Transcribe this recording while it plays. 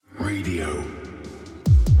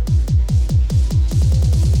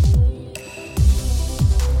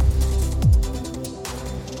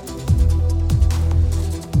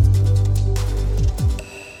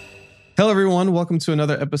everyone. Welcome to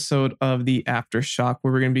another episode of the Aftershock,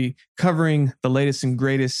 where we're going to be covering the latest and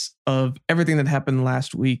greatest of everything that happened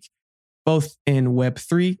last week, both in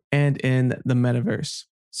Web3 and in the metaverse.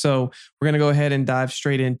 So we're going to go ahead and dive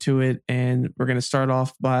straight into it. And we're going to start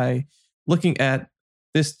off by looking at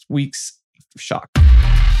this week's Aftershock.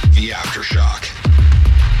 The Aftershock.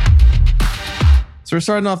 So we're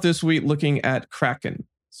starting off this week looking at Kraken.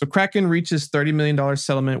 So Kraken reaches $30 million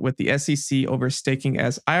settlement with the SEC over staking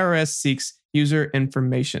as IRS seeks user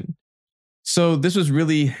information. So this was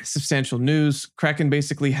really substantial news. Kraken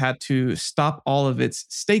basically had to stop all of its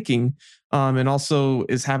staking and also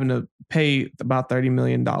is having to pay about $30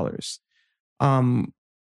 million.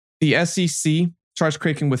 The SEC charged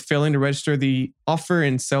Kraken with failing to register the offer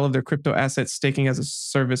and sale of their crypto assets staking as a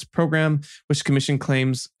service program, which the commission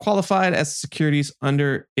claims qualified as securities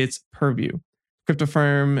under its purview. Crypto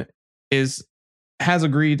firm has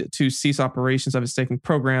agreed to cease operations of its staking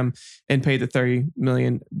program and pay the $30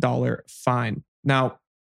 million fine. Now,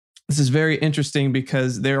 this is very interesting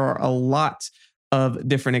because there are a lot of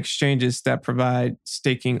different exchanges that provide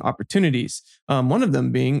staking opportunities. One of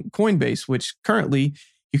them being Coinbase, which currently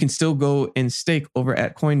you can still go and stake over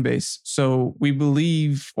at Coinbase. So we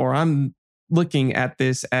believe, or I'm looking at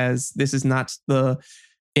this as this is not the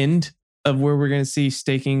end of where we're going to see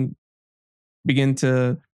staking begin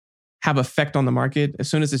to have effect on the market. As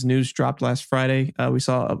soon as this news dropped last Friday, we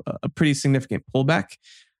saw a pretty significant pullback.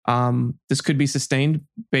 This could be sustained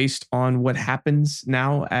based on what happens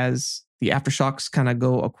now as the aftershocks kind of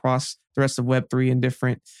go across the rest of Web3 and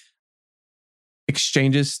different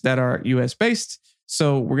exchanges that are US based.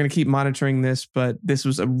 So we're going to keep monitoring this, but this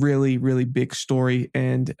was a really, really big story.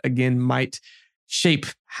 And again, might shape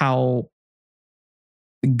how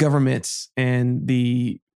the governments and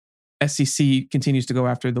the SEC continues to go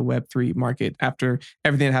after the Web3 market after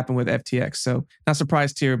everything that happened with FTX. So not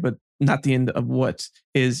surprised here, but not the end of what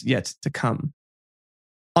is yet to come.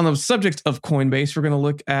 On the subject of Coinbase, we're going to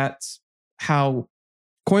look at how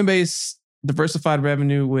Coinbase diversified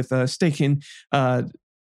revenue with staking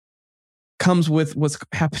comes with what's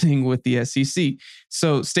happening with the SEC.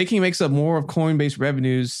 So staking makes up more of Coinbase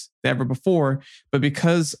revenues than ever before, but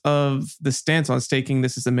because of the stance on staking,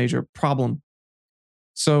 this is a major problem.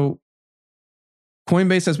 So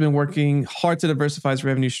Coinbase has been working hard to diversify its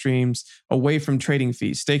revenue streams away from trading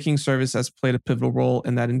fees. Staking service has played a pivotal role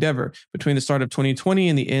in that endeavor. Between the start of 2020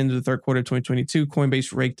 and the end of the third quarter of 2022,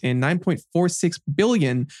 Coinbase raked in $9.46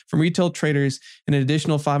 billion from retail traders and an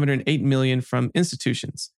additional $508 million from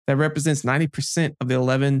institutions. That represents 90% of the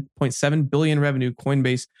 $11.7 billion revenue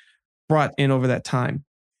Coinbase brought in over that time,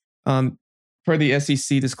 per the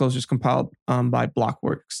SEC disclosures compiled by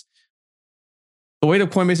Blockworks. The weight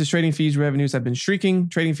of Coinbase's trading fees revenues have been shrinking.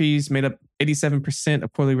 Trading fees made up 87%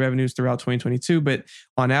 of quarterly revenues throughout 2022, but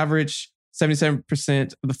on average,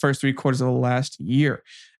 77% of the first 3 quarters of the last year.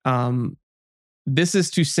 This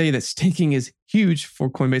is to say that staking is huge for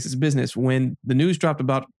Coinbase's business. When the news dropped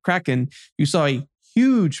about Kraken, you saw a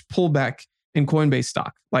huge pullback in Coinbase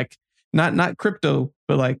stock, like not crypto,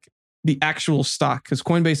 but like the actual stock, because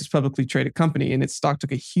Coinbase is a publicly traded company and its stock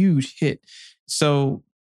took a huge hit. So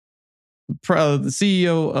the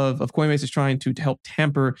CEO of Coinbase is trying to help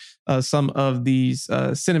tamper some of these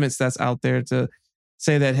sentiments that's out there to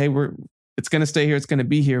say that, hey, it's going to stay here, it's going to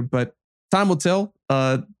be here, but time will tell.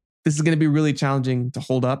 This is going to be really challenging to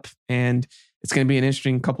hold up, and it's going to be an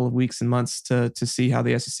interesting couple of weeks and months to see how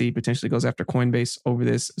the SEC potentially goes after Coinbase over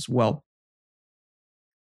this as well.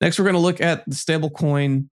 Next, we're going to look at the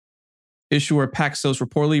stablecoin issuer Paxos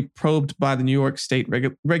reportedly probed by the New York State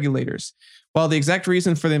regulators. While the exact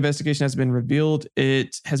reason for the investigation has been revealed,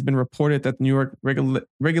 it has been reported that the New York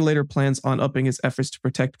regulator plans on upping its efforts to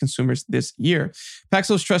protect consumers this year.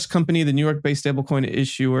 Paxos Trust Company, the New York-based stablecoin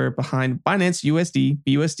issuer behind Binance USD,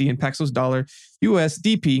 BUSD, and Paxos Dollar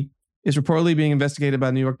USDP, is reportedly being investigated by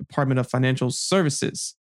the New York Department of Financial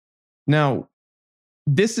Services. Now,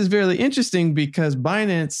 this is very interesting because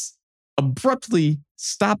Binance abruptly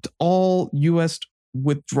stopped all US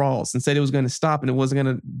withdrawals and said it was going to stop and it wasn't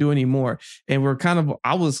going to do any more. And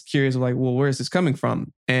I was curious, like, well, where is this coming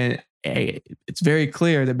from? And it's very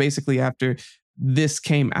clear that basically after this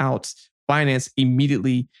came out, Binance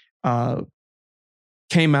immediately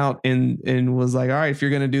came out and was like, all right, if you're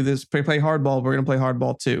going to do this, play hardball, we're going to play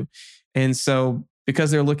hardball too. And so because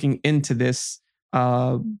they're looking into this,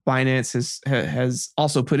 Binance has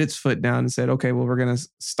also put its foot down and said, okay, well, we're going to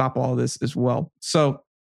stop all of this as well. So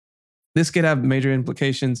this could have major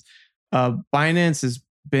implications. Binance has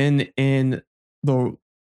been in the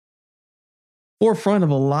forefront of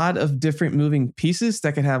a lot of different moving pieces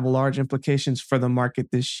that could have large implications for the market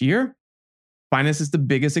this year. Binance is the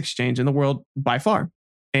biggest exchange in the world by far.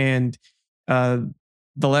 And uh,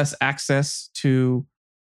 the less access to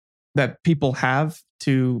that people have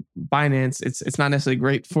to Binance, it's not necessarily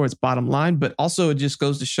great for its bottom line, but also it just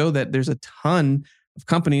goes to show that there's a ton of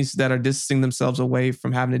companies that are distancing themselves away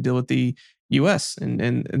from having to deal with the US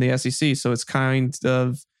and the SEC. So it's kind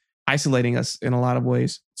of isolating us in a lot of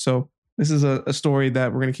ways. So this is a story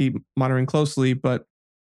that we're going to keep monitoring closely, but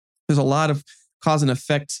there's a lot of cause and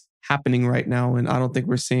effect happening right now, and I don't think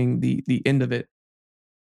we're seeing the end of it.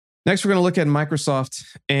 Next, we're going to look at Microsoft,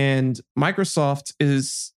 and Microsoft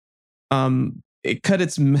is it cut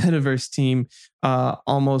its metaverse team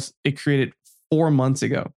it created 4 months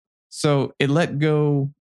ago. So it let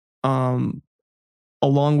go along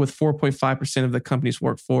with 4.5% of the company's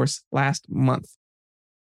workforce last month.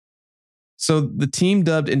 So the team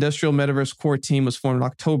dubbed Industrial Metaverse Core Team was formed in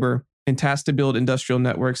October and tasked to build industrial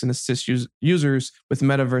networks and assist users with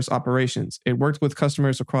metaverse operations. It worked with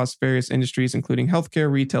customers across various industries, including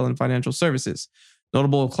healthcare, retail, and financial services.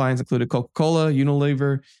 Notable clients included Coca-Cola,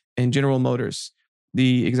 Unilever, and General Motors.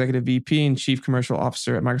 The executive VP and chief commercial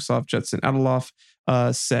officer at Microsoft, Judson Adaloff,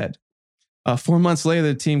 said. 4 months later,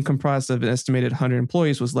 the team, comprised of an estimated 100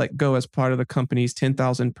 employees, was let go as part of the company's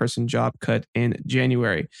 10,000 person job cut in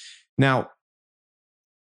January. Now,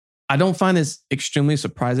 I don't find this extremely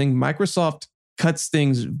surprising. Microsoft cuts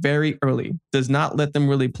things very early, does not let them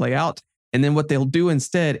really play out. And then what they'll do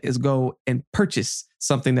instead is go and purchase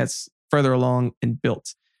something that's further along and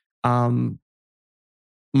built.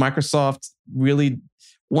 Microsoft really,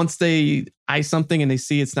 once they eye something and they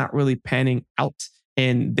see it's not really panning out,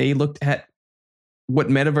 and they looked at what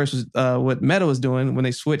Meta was doing when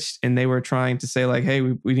they switched, and they were trying to say like, hey,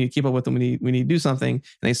 we need to keep up with them. We need to do something. And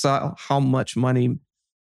they saw how much money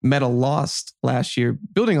Meta lost last year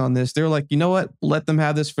building on this. They're like, you know what? Let them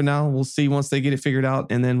have this for now. We'll see once they get it figured out,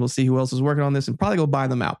 and then we'll see who else is working on this and probably go buy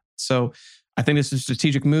them out. So I think it's a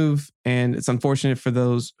strategic move, and it's unfortunate for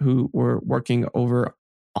those who were working over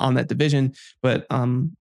on that division, but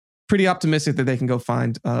pretty optimistic that they can go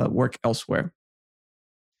find work elsewhere.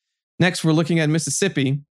 Next, we're looking at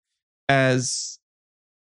Mississippi, as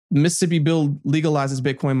the Mississippi bill legalizes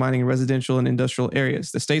Bitcoin mining in residential and industrial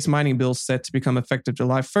areas. The state's mining bill, set to become effective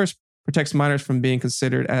July 1st, protects miners from being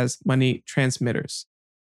considered as money transmitters.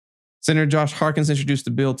 Senator Josh Harkins introduced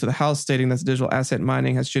the bill to the House, stating that digital asset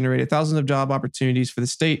mining has generated thousands of job opportunities for the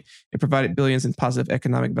state and provided billions in positive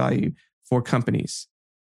economic value for companies.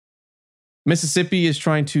 Mississippi is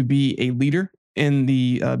trying to be a leader in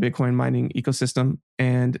the Bitcoin mining ecosystem,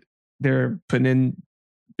 and they're putting in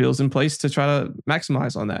bills in place to try to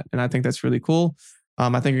maximize on that. And I think that's really cool. I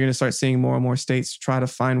think you're going to start seeing more and more states try to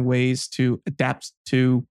find ways to adapt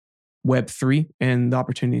to Web3 and the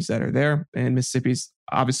opportunities that are there. And Mississippi's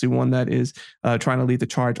obviously one that is trying to lead the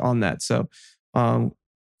charge on that. So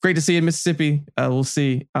great to see in Mississippi. We'll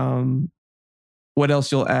see what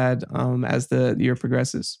else you'll add as the year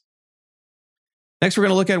progresses. Next, we're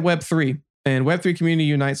going to look at Web3. And Web3 community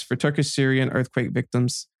unites for Turkish Syrian earthquake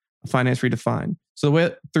victims, Finance Redefined. So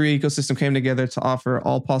the Web3 ecosystem came together to offer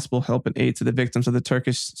all possible help and aid to the victims of the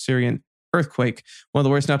Turkish Syrian earthquake, one of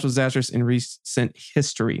the worst natural disasters in recent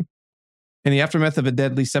history. In the aftermath of a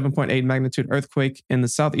deadly 7.8 magnitude earthquake in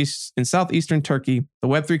southeastern Turkey, the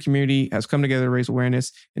Web3 community has come together to raise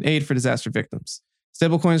awareness and aid for disaster victims.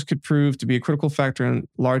 Stablecoins could prove to be a critical factor in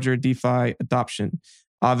larger DeFi adoption,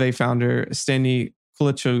 Aave founder Steny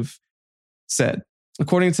Kulichov said.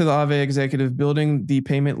 According to the Aave executive, building the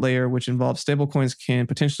payment layer, which involves stablecoins, can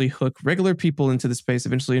potentially hook regular people into the space,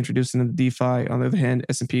 eventually introducing them to DeFi. On the other hand,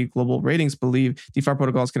 S&P Global Ratings believe DeFi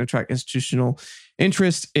protocols can attract institutional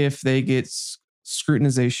interest if they get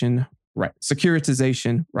securitization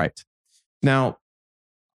right. Now,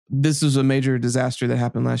 this is a major disaster that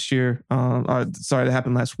happened last year. That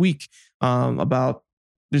happened last week.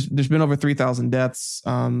 There's been over 3,000 deaths.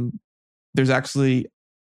 There's actually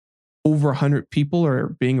over 100 people are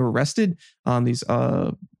being arrested. These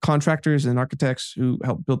contractors and architects who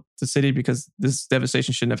helped build the city, because this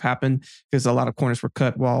devastation shouldn't have happened, because a lot of corners were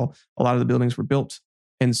cut while a lot of the buildings were built.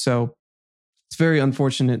 And so it's a very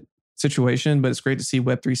unfortunate situation, but it's great to see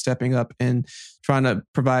Web3 stepping up and trying to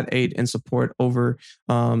provide aid and support over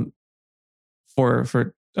for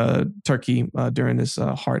Turkey during this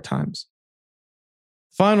hard times.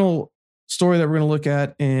 Final story that we're going to look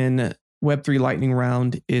at in Web3 lightning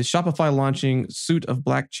round is Shopify launching suite of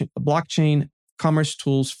blockchain commerce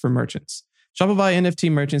tools for merchants. Shopify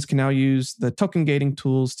NFT merchants can now use the token gating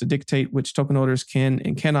tools to dictate which token holders can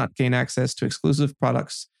and cannot gain access to exclusive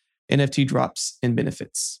products, NFT drops, and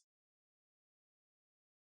benefits.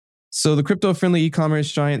 So the crypto-friendly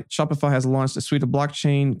e-commerce giant Shopify has launched a suite of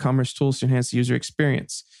blockchain commerce tools to enhance the user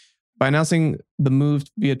experience. By announcing the move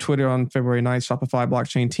via Twitter on February 9th, Shopify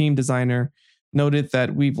blockchain team designer noted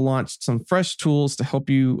that we've launched some fresh tools to help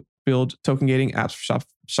you build token gating apps for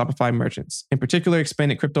Shopify merchants. In particular,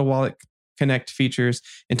 expanded crypto wallet connect features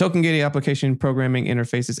and token gating application programming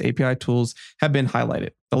interfaces API tools have been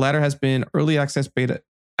highlighted. The latter has been early access beta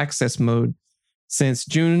access mode since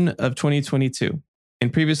June of 2022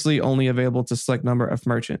 and previously only available to select number of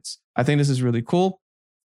merchants. I think this is really cool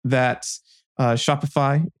that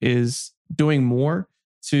Shopify is doing more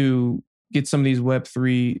to get some of these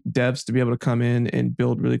Web3 devs to be able to come in and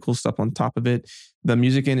build really cool stuff on top of it. The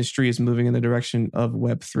music industry is moving in the direction of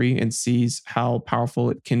Web3 and sees how powerful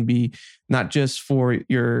it can be, not just for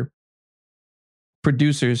your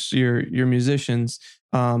producers, your musicians,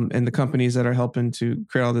 and the companies that are helping to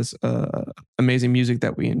create all this amazing music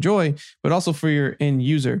that we enjoy, but also for your end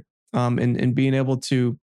user, and being able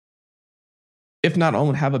to, if not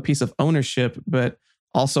only have a piece of ownership, but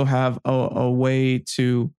also have a way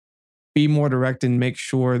to be more direct and make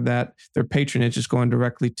sure that their patronage is going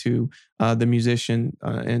directly to the musician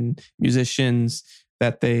and musicians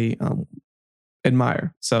that they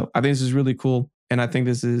admire. So I think this is really cool. And I think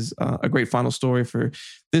this is a great final story for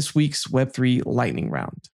this week's Web3 lightning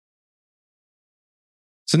round.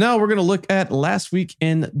 So now we're going to look at last week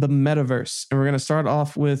in the metaverse. And we're going to start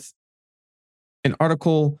off with an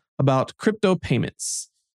article about crypto payments.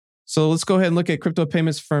 So let's go ahead and look at crypto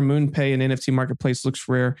payments for MoonPay and NFT marketplace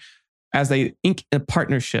LooksRare as they ink a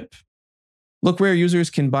partnership. LookRare users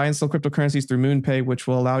can buy and sell cryptocurrencies through MoonPay, which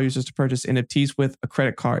will allow users to purchase NFTs with a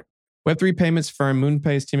credit card. Web3 payments firm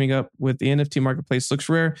MoonPay is teaming up with the NFT marketplace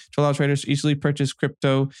LooksRare to allow traders to easily purchase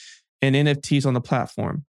crypto and NFTs on the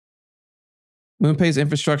platform. MoonPay's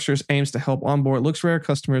infrastructure aims to help onboard LooksRare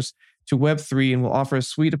customers to Web3 and will offer a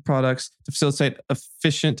suite of products to facilitate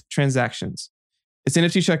efficient transactions. Its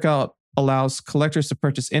NFT checkout allows collectors to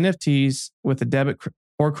purchase NFTs with a debit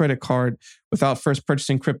or credit card without first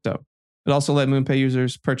purchasing crypto. It also let MoonPay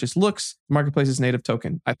users purchase Looks, the marketplace's native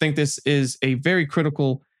token. I think this is a very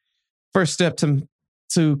critical first step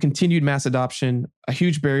to continued mass adoption, a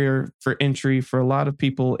huge barrier for entry for a lot of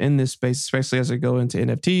people in this space, especially as they go into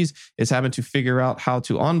NFTs, is having to figure out how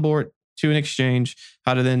to onboard to an exchange,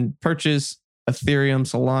 how to then purchase Ethereum,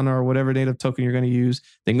 Solana, or whatever native token you're going to use,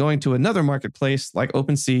 then going to another marketplace like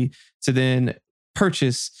OpenSea to then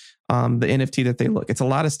purchase the NFT that they look. It's a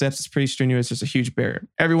lot of steps. It's pretty strenuous. It's a huge barrier.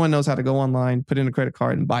 Everyone knows how to go online, put in a credit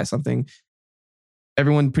card, and buy something.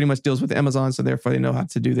 Everyone pretty much deals with Amazon, so therefore they know how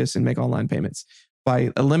to do this and make online payments.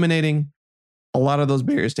 By eliminating a lot of those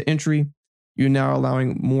barriers to entry, you're now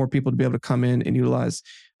allowing more people to be able to come in and utilize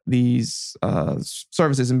these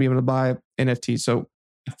services and be able to buy NFTs. So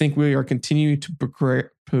I think we are continuing to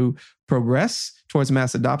progress towards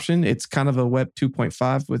mass adoption. It's kind of a Web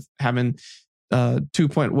 2.5 with having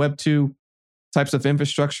Web 2 types of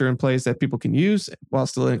infrastructure in place that people can use while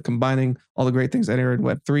still combining all the great things that are in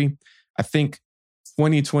Web 3. I think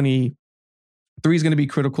 2023 is going to be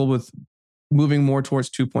critical with moving more towards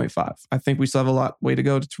 2.5. I think we still have a lot way to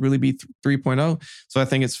go to really be 3.0. So I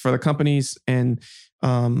think it's for the companies and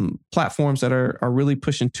platforms that are really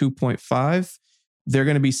pushing 2.5. They're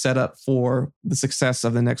going to be set up for the success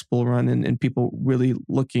of the next bull run and people really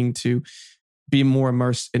looking to be more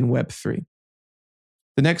immersed in Web3.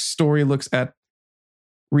 The next story looks at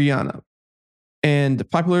Rihanna and the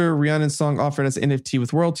popular Rihanna song offered as NFT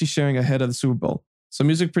with royalty sharing ahead of the Super Bowl. So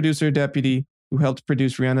music producer Deputy, who helped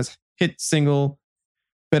produce Rihanna's hit single,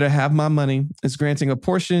 Better Have My Money, is granting a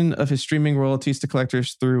portion of his streaming royalties to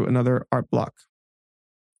collectors through another art block.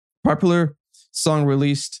 Popular song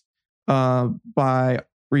released by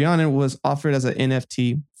Rihanna was offered as an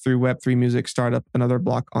NFT through Web3 music startup Another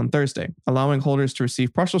Block on Thursday, allowing holders to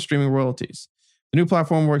receive partial streaming royalties. The new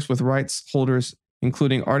platform works with rights holders,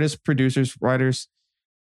 including artists, producers, writers,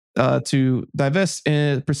 to divest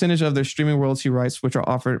a percentage of their streaming royalty rights, which are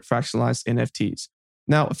offered fractionalized NFTs.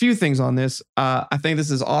 Now, a few things on this. I think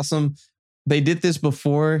this is awesome. They did this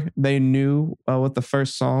before they knew what the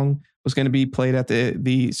first song was going to be played at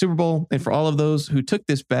the Super Bowl. And for all of those who took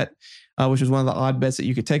this bet, which was one of the odd bets that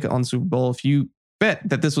you could take on Super Bowl, if you bet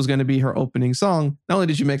that this was going to be her opening song, not only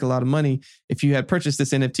did you make a lot of money, if you had purchased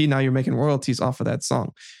this NFT, now you're making royalties off of that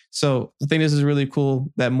song. So I think this is really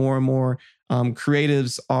cool that more and more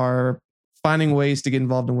creatives are finding ways to get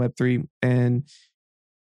involved in Web3 and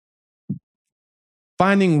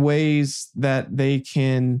finding ways that they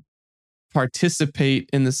can participate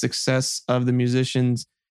in the success of the musicians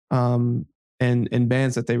and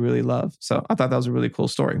bands that they really love. So I thought that was a really cool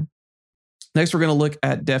story. Next, we're going to look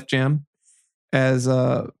at Def Jam as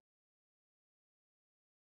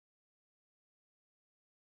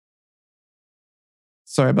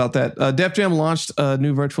Sorry about that. Def Jam launched a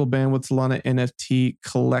new virtual band with Solana NFT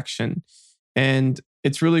collection, and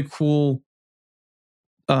it's really cool.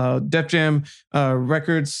 Def Jam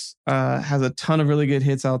Records has a ton of really good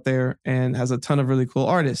hits out there and has a ton of really cool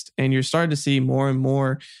artists. And you're starting to see more and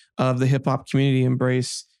more of the hip hop community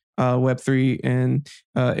embrace Web3 and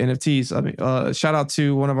NFTs. I mean, shout out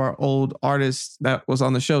to one of our old artists that was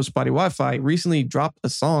on the show, Spotty Wi-Fi, recently dropped a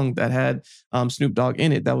song that had Snoop Dogg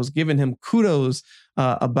in it that was giving him kudos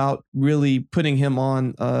about really putting him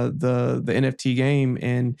on the NFT game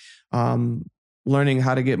and learning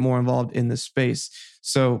how to get more involved in the space.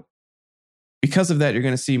 So because of that, you're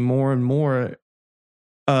going to see more and more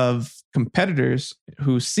of competitors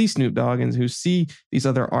who see Snoop Dogg and who see these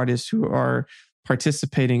other artists who are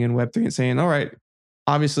participating in Web3 and saying, all right,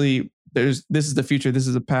 obviously this is the future. This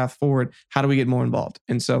is a path forward. How do we get more involved?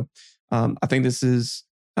 And so I think this is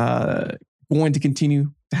going to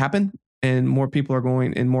continue to happen, and more people are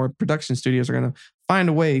going, and more production studios are going to find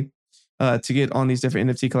a way to get on these different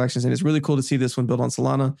NFT collections. And it's really cool to see this one built on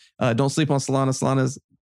Solana. Don't sleep on Solana. Solana's,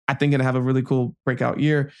 I think, going to have a really cool breakout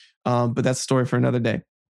year, but that's a story for another day.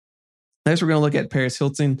 Next, we're going to look at Paris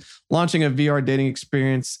Hilton launching a VR dating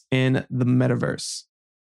experience in the metaverse.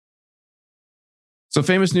 So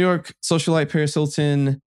famous New York socialite Paris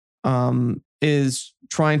Hilton is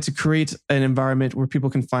trying to create an environment where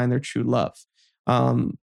people can find their true love.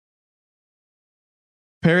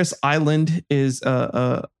 Paris Island is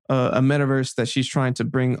a metaverse that she's trying to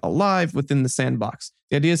bring alive within the sandbox.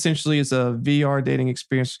 The idea essentially is a VR dating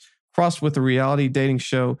experience crossed with a reality dating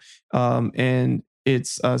show, and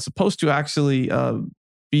it's supposed to actually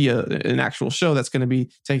be an actual show that's going to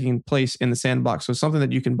be taking place in the sandbox. So something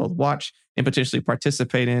that you can both watch and potentially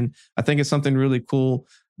participate in. I think it's something really cool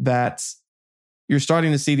that you're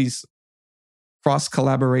starting to see these cross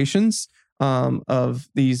collaborations of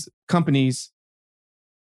these companies,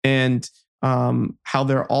 and how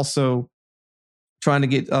they're also trying to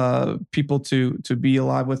get people to be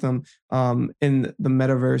alive with them in the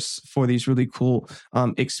metaverse for these really cool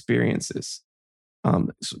experiences.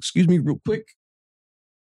 So excuse me real quick.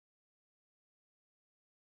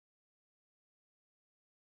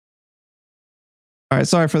 All right,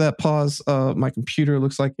 sorry for that pause. My computer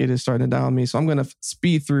looks like it is starting to die on me, so I'm going to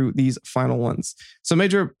speed through these final ones. So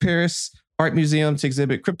major Paris Art Museum to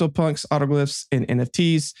exhibit CryptoPunks, autoglyphs, and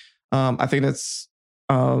NFTs. I think that's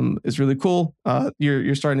is really cool.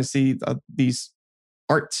 You're starting to see these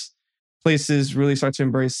art places really start to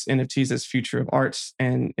embrace NFTs as future of arts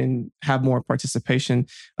and have more participation.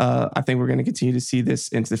 I think we're going to continue to see this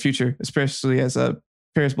into the future, especially as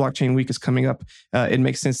Paris Blockchain Week is coming up. It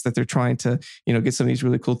makes sense that they're trying to get some of these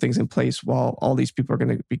really cool things in place while all these people are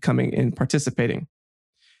going to be coming and participating.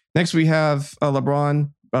 Next, we have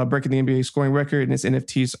LeBron breaking the NBA scoring record, and his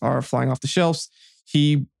NFTs are flying off the shelves.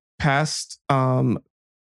 He passed the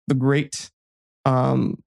great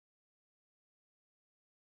Kareem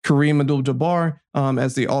Abdul-Jabbar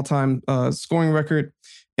as the all-time scoring record.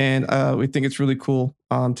 And we think it's really cool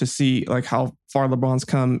to see like how far LeBron's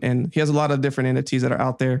come. And he has a lot of different NFTs that are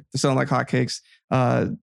out there. They're selling like hotcakes.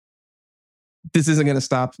 This isn't going to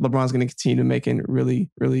stop. LeBron's going to continue making really,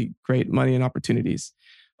 really great money and opportunities.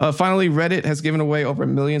 Finally, Reddit has given away over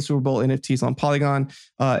 1 million Super Bowl NFTs on Polygon.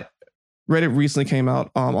 Reddit recently came out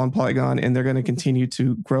on Polygon, and they're going to continue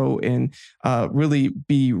to grow and really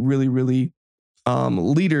be really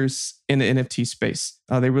leaders in the NFT space.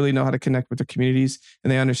 They really know how to connect with their communities, and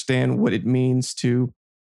they understand what it means to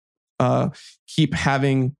keep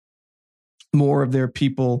having more of their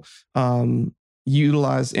people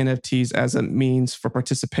utilize NFTs as a means for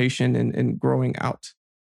participation and growing out.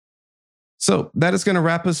 So that is going to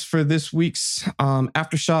wrap us for this week's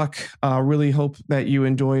Aftershock. Really hope that you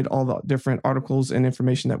enjoyed all the different articles and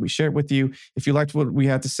information that we shared with you. If you liked what we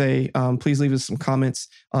had to say, please leave us some comments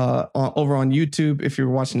over on YouTube if you're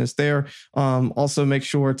watching us there. Also, make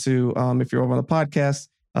sure to, if you're over on the podcast,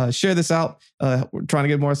 share this out. We're trying to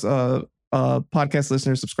get more podcast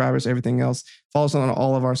listeners, subscribers, everything else. Follow us on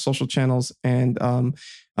all of our social channels, and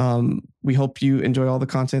we hope you enjoy all the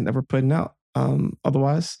content that we're putting out.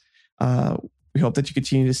 Otherwise, we hope that you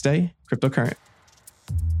continue to stay cryptocurrent.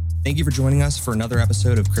 Thank you for joining us for another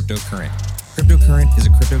episode of Cryptocurrent. Cryptocurrent is a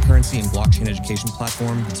cryptocurrency and blockchain education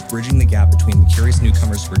platform that's bridging the gap between the curious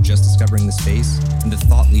newcomers who are just discovering the space and the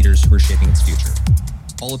thought leaders who are shaping its future.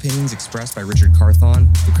 All opinions expressed by Richard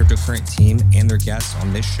Carthon, the Cryptocurrent team, and their guests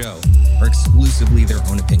on this show are exclusively their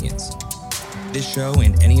own opinions. This show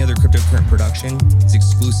and any other Cryptocurrent production is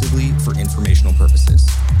exclusively for informational purposes.